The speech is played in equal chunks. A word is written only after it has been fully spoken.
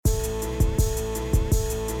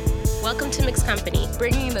Welcome to Mixed Company.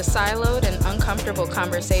 Bringing the siloed and uncomfortable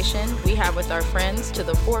conversation we have with our friends to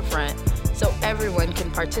the forefront so everyone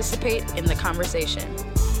can participate in the conversation.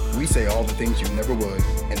 We say all the things you never would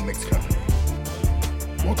in Mixed Company.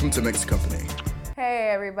 Welcome to Mixed Company. Hey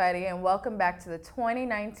everybody, and welcome back to the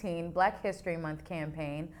 2019 Black History Month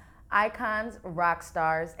campaign, Icons, Rock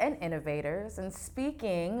Stars, and Innovators. And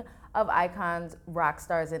speaking of icons, rock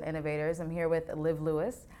stars, and innovators, I'm here with Liv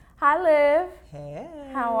Lewis. Hi, Liv. Hey.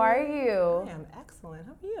 How are you? I am excellent.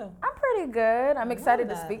 How are you? I'm pretty good. I'm excited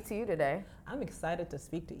to speak to you today. I'm excited to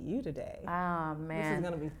speak to you today. Oh, man. This is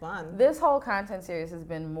going to be fun. This whole content series has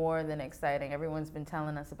been more than exciting. Everyone's been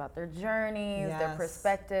telling us about their journeys, their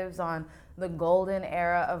perspectives on the golden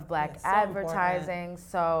era of Black advertising.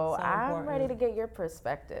 So I'm ready to get your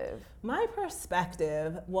perspective. My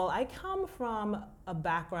perspective, well, I come from a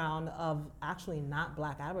background of actually not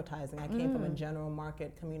Black advertising. I came from a general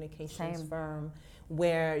market communications firm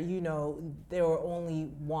where, you know, there were only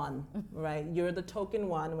one, right? You're the token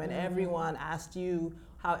one when everyone asked you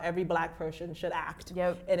how every Black person should act.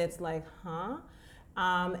 Yep. And it's like, huh?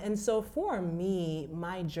 And so for me,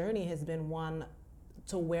 my journey has been one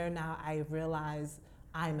to where now I realize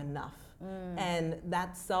I'm enough. And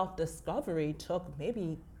that self-discovery took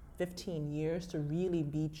maybe 15 years to really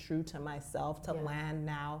be true to myself, to land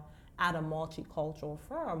now at a multicultural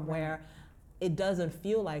firm where it doesn't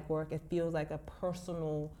feel like work, it feels like a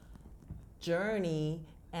personal journey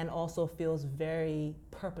and also feels very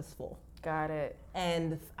purposeful. Got it.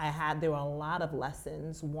 And there were a lot of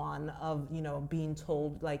lessons. One of, you know, being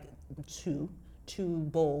told like too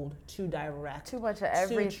bold, too direct, too much of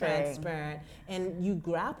everything, too transparent. And you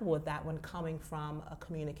grapple with that when coming from a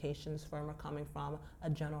communications firm or coming from a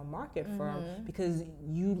general market firm, because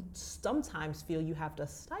you sometimes feel you have to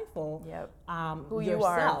stifle who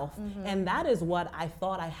yourself. You are. And that is what I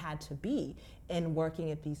thought I had to be in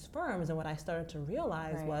working at these firms. And what I started to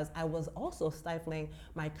realize was I was also stifling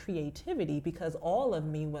my creativity because all of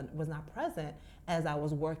me was not present as I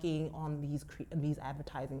was working on these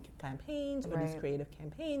advertising campaigns or these creative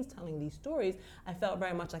campaigns, telling these stories. I felt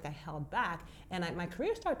very much like I held back, and my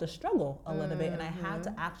career started to struggle a little bit, and I had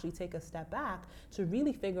to actually take a step back to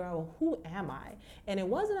really figure out, well, who am I? And it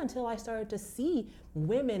wasn't until I started to see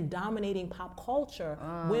women dominating pop culture,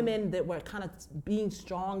 women that were kind of being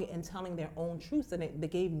strong and telling their own truths, and they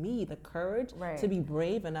gave me the courage to be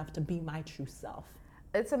brave enough to be my true self.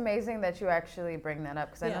 It's amazing that you actually bring that up,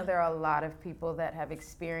 because I know there are a lot of people that have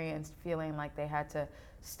experienced feeling like they had to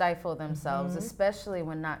stifle themselves, especially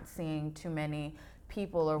when not seeing too many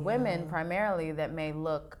people or women primarily that may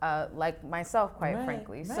look like myself, quite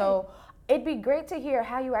frankly. So it'd be great to hear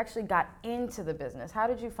how you actually got into the business. How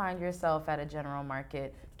did you find yourself at a general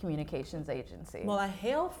market communications agency? Well, I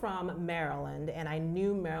hail from Maryland, and I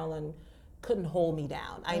knew Maryland couldn't hold me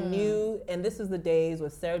down. I knew, and this was the days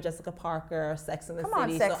with Sarah Jessica Parker, Sex and the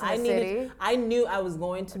City. I knew I was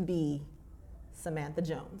going to be Samantha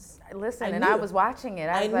Jones. Listen, and I was watching it.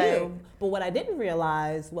 I knew, but what I didn't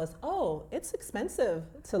realize was, it's expensive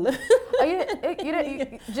to live.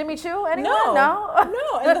 Jimmy Choo? Anyone?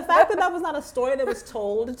 No. And the fact that was not a story that was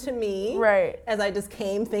told to me, as I just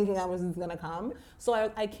came thinking I was going to come.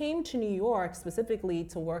 So I came to New York specifically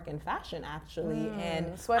to work in fashion, actually,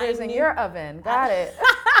 and sweaters in your oven. Got it.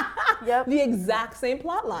 Yep. The exact same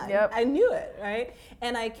plot line. Yep. I knew it, right?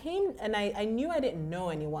 And I came, and I knew I didn't know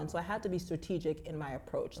anyone, so I had to be strategic in my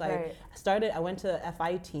approach. I went to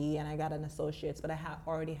FIT and I got an associate's, but I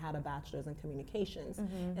already had a bachelor's in communications.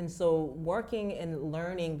 And so working and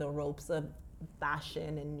learning the ropes of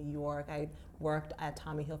fashion in New York, I worked at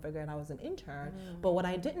Tommy Hilfiger and I was an intern. But what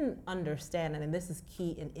I didn't understand, and this is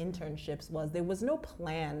key in internships, was there was no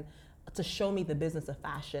plan to show me the business of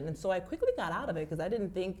fashion. And so I quickly got out of it because I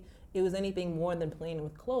didn't think it was anything more than playing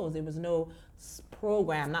with clothes. There was no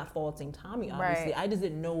program, not faulting Tommy, obviously. I just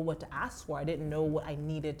didn't know what to ask for. I didn't know what I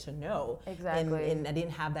needed to know. Exactly. And I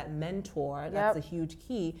didn't have that mentor. That's a huge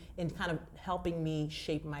key in kind of helping me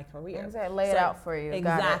shape my career. Exactly. Lay it out for you.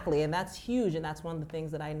 Exactly. And that's huge. And that's one of the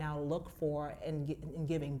things that I now look for in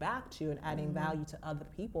giving back to and adding value to other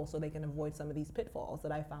people so they can avoid some of these pitfalls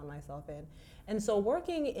that I found myself in. And so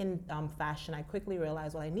working in fashion, I quickly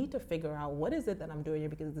realized, well, I need to figure out what is it that I'm doing here,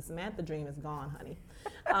 because the Samantha dream is gone, honey.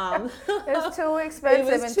 It's too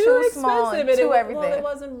expensive and too small and too everything. Well, it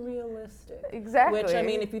wasn't realistic. Exactly. Which, I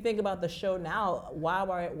mean, if you think about the show now, why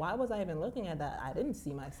was I even looking at that? I didn't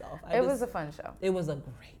see myself. It was a fun show. It was a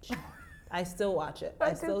great show. I still watch it.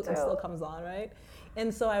 It still comes on, right?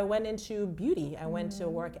 And so I went into beauty. I went to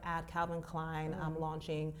work at Calvin Klein,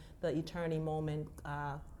 launching the Eternity Moment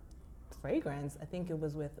fragrance. I think it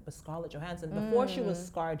was with Scarlett Johansson before she was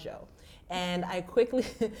ScarJo. And I quickly,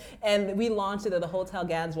 and we launched it at the Hotel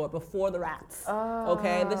Gansevoort before the rats. Oh.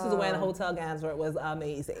 Okay, this is when Hotel Gansevoort was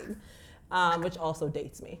amazing. Which also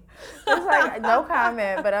dates me. It's like, no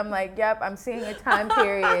comment, but I'm like, yep, I'm seeing a time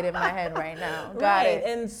period in my head right now. Got it.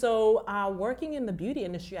 And so working in the beauty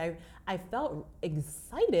industry, I felt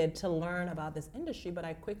excited to learn about this industry, but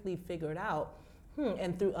I quickly figured out,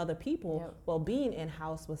 and through other people, well, being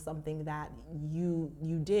in-house was something that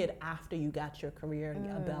you did after you got your career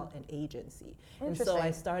about an agency. And so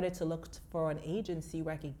I started to look for an agency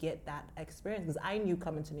where I could get that experience, because I knew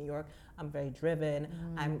coming to New York, I'm very driven,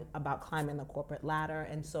 I'm about climbing the corporate ladder,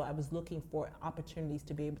 and so I was looking for opportunities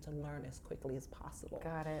to be able to learn as quickly as possible.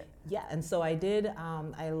 Got it. Yeah, and so I did,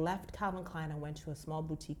 I left Calvin Klein and went to a small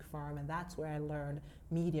boutique firm, and that's where I learned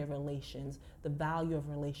media relations, the value of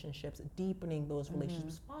relationships, deepening those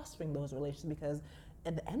relationships, fostering those relationships, because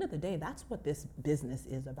at the end of the day, that's what this business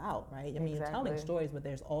is about, right? I mean, you're telling stories, but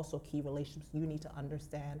there's also key relationships you need to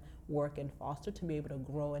understand, work, and foster to be able to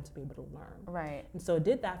grow and to be able to learn. Right. And so I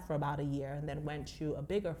did that for about a year, and then went to a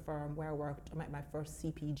bigger firm where I worked my first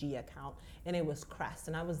CPG account, and it was Crest,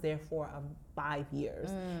 and I was there for 5 years.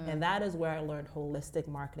 And that is where I learned holistic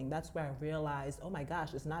marketing. That's where I realized, oh my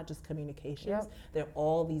gosh, it's not just communications, there are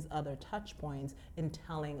all these other touch points in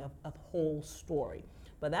telling a whole story.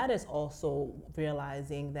 But that is also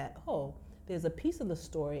realizing that, there's a piece of the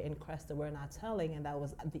story in Crest that we're not telling, and that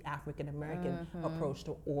was the African American approach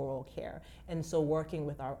to oral care. And so working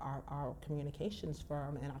with our communications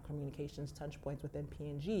firm and our communications touch points within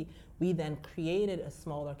P&G, we then created a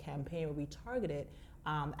smaller campaign where we targeted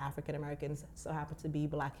African Americans. So happened to be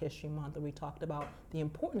Black History Month, and we talked about the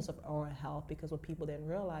importance of oral health, because what people didn't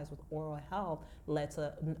realize was oral health led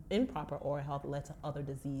to improper oral health, led to other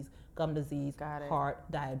disease, gum disease, heart,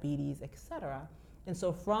 diabetes, etc. And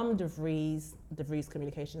so from DeVries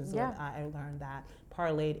Communications, I learned that,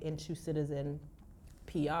 parlayed into Citizen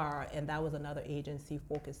PR, and that was another agency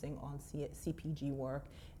focusing on CPG work,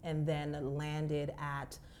 and then landed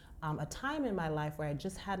at a time in my life where I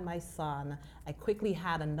just had my son. I quickly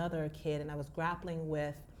had another kid, and I was grappling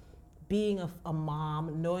with being a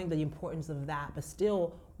mom, knowing the importance of that, but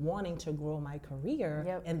still wanting to grow my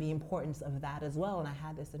career and the importance of that as well. And I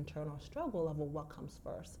had this internal struggle of, well, what comes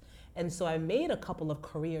first? And so I made a couple of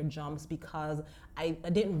career jumps because I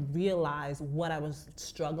didn't realize what I was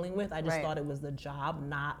struggling with. I just thought it was the job,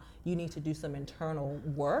 not you need to do some internal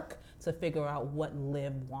work to figure out what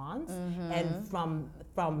Liv wants. And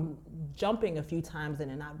from jumping a few times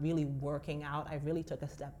and it not really working out, I really took a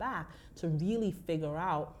step back to really figure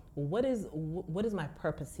out, what is my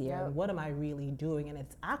purpose here? What am I really doing? And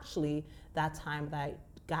it's actually that time that I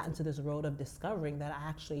got into this road of discovering that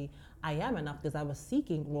I am enough, because I was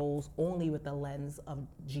seeking roles only with the lens of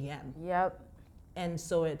GM. And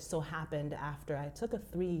so it so happened after it took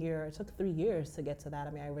 3 years to get to that.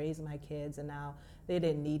 I mean, I raised my kids, and now they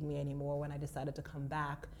didn't need me anymore. When I decided to come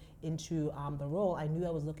back into the role, I knew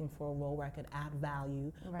I was looking for a role where I could add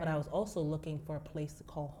value, but I was also looking for a place to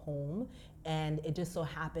call home. And it just so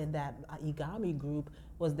happened that Igami Group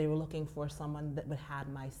they were looking for someone that had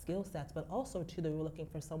my skill sets, but also too, they were looking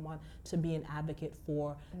for someone to be an advocate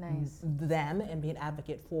for them and be an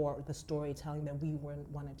advocate for the storytelling that we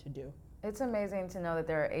wanted to do. It's amazing to know that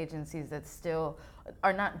there are agencies that still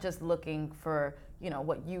are not just looking for,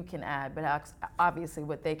 what you can add, but obviously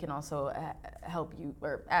what they can also help you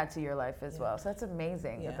or add to your life as well. So that's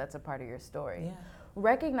amazing that that's a part of your story.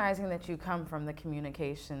 Recognizing that you come from the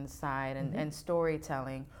communications side and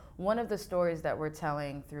storytelling, one of the stories that we're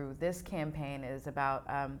telling through this campaign is about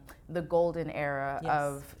the golden era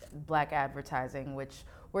of Black advertising, which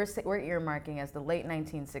we're earmarking as the late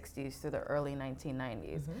 1960s through the early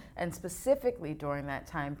 1990s. And specifically during that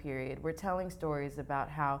time period, we're telling stories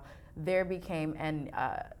about how there became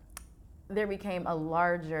a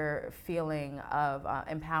larger feeling of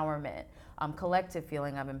empowerment, collective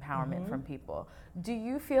feeling of empowerment from people. Do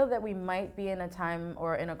you feel that we might be in a time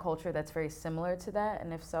or in a culture that's very similar to that?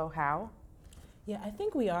 And if so, how? Yeah, I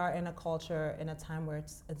think we are in a culture, in a time where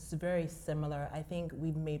it's very similar. I think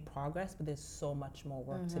we've made progress, but there's so much more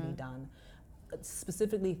work to be done.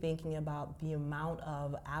 Specifically thinking about the amount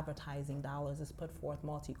of advertising dollars that's put forth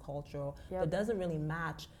multicultural, that doesn't really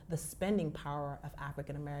match the spending power of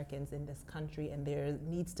African Americans in this country, and there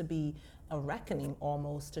needs to be a reckoning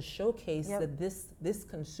almost to showcase that this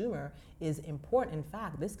consumer is important. In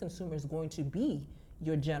fact, this consumer is going to be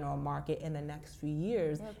your general market in the next few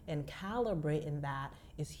years, and calibrating that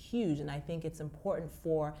is huge. And I think it's important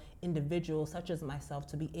for individuals such as myself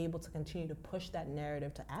to be able to continue to push that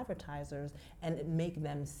narrative to advertisers and make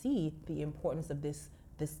them see the importance of this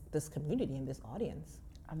this community and this audience.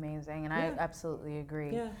 Amazing, and I absolutely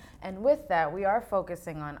agree. Yeah. And with that, we are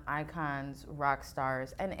focusing on icons, rock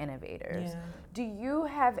stars, and innovators. Yeah. Do you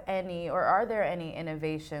have any, or are there any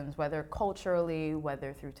innovations, whether culturally,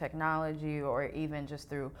 whether through technology, or even just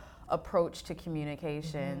through approach to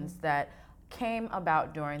communications that came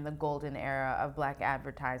about during the golden era of Black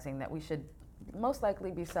advertising that we should most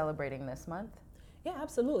likely be celebrating this month? Yeah,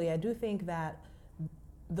 absolutely. I do think that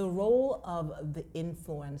the role of the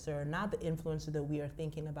influencer, not the influencer that we are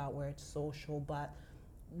thinking about where it's social, but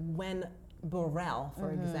when Burrell,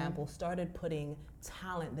 for example, started putting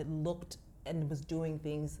talent that looked and was doing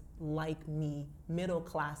things like me, middle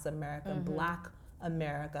class America, Black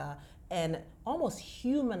America, and almost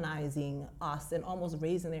humanizing us and almost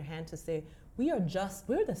raising their hand to say, we're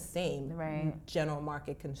the same general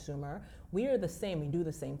market consumer. We are the same. We do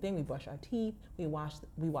the same thing. We brush our teeth. We wash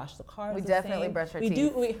the cars. We definitely brush our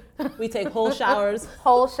teeth. We take whole showers.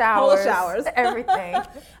 Whole showers. Everything.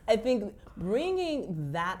 I think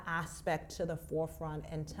bringing that aspect to the forefront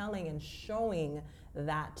and telling and showing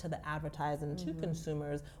that to the advertisers and to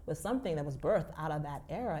consumers was something that was birthed out of that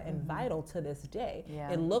era and vital to this day.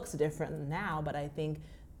 Yeah. It looks different now, but I think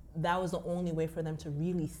that was the only way for them to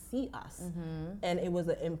really see us. And it was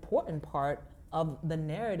an important part of the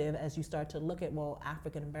narrative as you start to look at,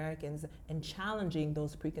 African Americans and challenging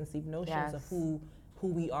those preconceived notions of who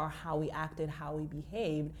we are, how we acted, how we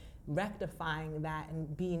behaved, rectifying that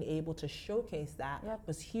and being able to showcase that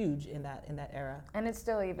was huge in that era. And it's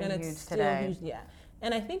still even And huge it's still today. huge, yeah.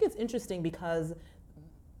 And I think it's interesting because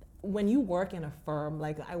when you work in a firm,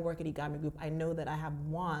 like I work at Igami Group, I know that I have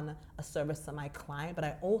a service to my client, but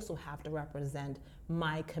I also have to represent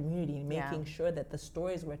my community, making sure that the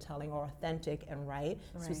stories we're telling are authentic and right,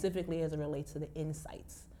 specifically as it relates to the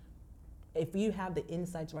insights. If you have the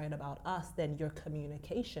insights right about us, then your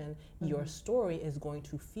communication, your story is going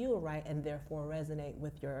to feel right and therefore resonate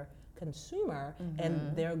with your consumer,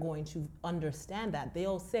 and they're going to understand that.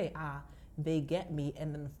 They'll say, they get me,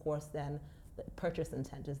 and then of course then the purchase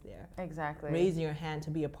intent is there. Exactly. Raising your hand to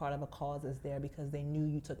be a part of a cause is there because they knew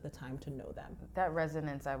you took the time to know them. That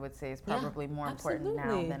resonance, I would say, is probably more important now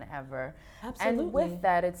absolutely. than ever. Absolutely. And with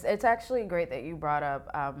that, it's actually great that you brought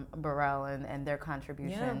up Burrell and their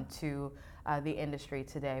contribution to the industry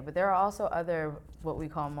today. But there are also other what we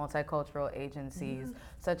call multicultural agencies,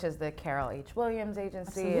 such as the Carol H. Williams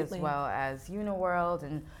Agency, as well as Uniworld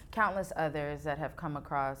and countless others that have come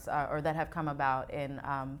across or that have come about in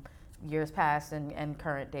years past and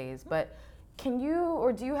current days. But can you,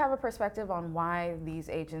 or do you have a perspective on why these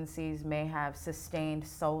agencies may have sustained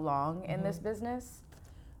so long in this business?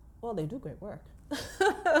 Well, they do great work.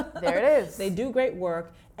 There it is. They do great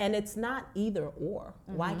work, and it's not either or.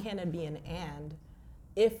 Why can't it be an and?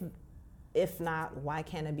 If not, why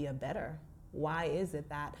can't it be a better? Why is it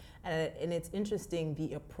that? And it's interesting,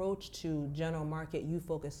 the approach to general market, you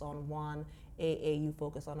focus on one, AA, you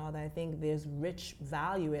focus on other. I think there's rich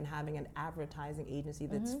value in having an advertising agency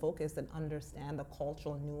that's focused and understand the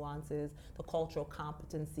cultural nuances, the cultural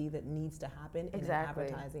competency that needs to happen in an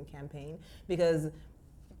advertising campaign, because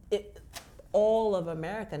all of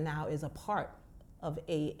America now is a part of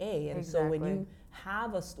AA, and so when you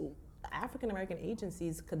have African American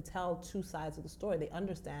agencies can tell two sides of the story. They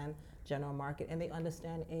understand general market and they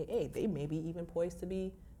understand AA. They may be even poised to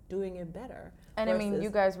be doing it better. And I mean, you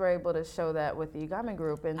guys were able to show that with the Igami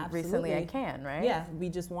Group and recently at Cannes, right? Yeah, we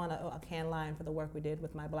just won a Cannes Lion for the work we did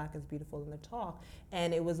with My Black is Beautiful in the Talk.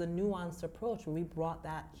 And it was a nuanced approach where we brought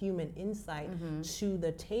that human insight to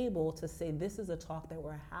the table to say, this is a talk that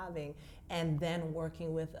we're having, and then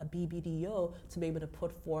working with a BBDO to be able to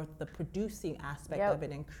put forth the producing aspect of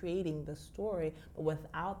it and creating the story. But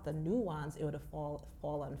without the nuance, it would have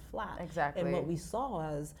fallen flat. Exactly. And what we saw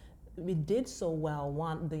was, we did so well.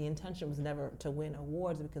 One, the intention was never to win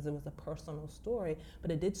awards because it was a personal story, but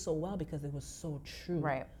it did so well because it was so true.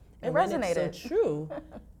 Right. And it resonated. When it's so true,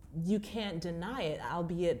 you can't deny it.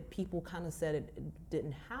 Albeit people kind of said it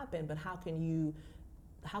didn't happen, but how can you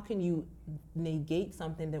negate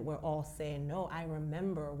something that we're all saying, no, I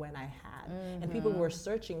remember when I had. And people were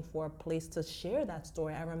searching for a place to share that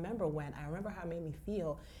story. I remember how it made me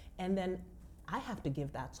feel. And then I have to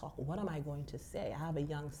give that talk. What am I going to say? I have a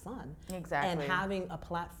young son. Exactly. And having a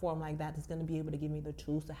platform like that is going to be able to give me the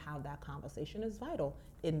tools to have that conversation is vital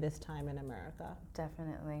in this time in America.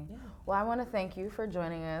 Definitely. Yeah. Well, I want to thank you for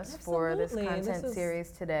joining us for this content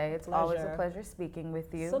series today. It's always a pleasure speaking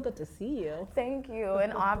with you. So good to see you. Thank you.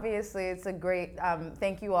 And obviously, it's a great,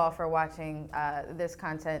 thank you all for watching this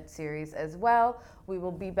content series as well. We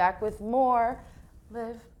will be back with more.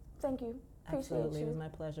 Liv, thank you. Appreciate Absolutely. you. It was my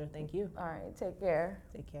pleasure. Thank you. All right. Take care.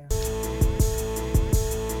 Take care.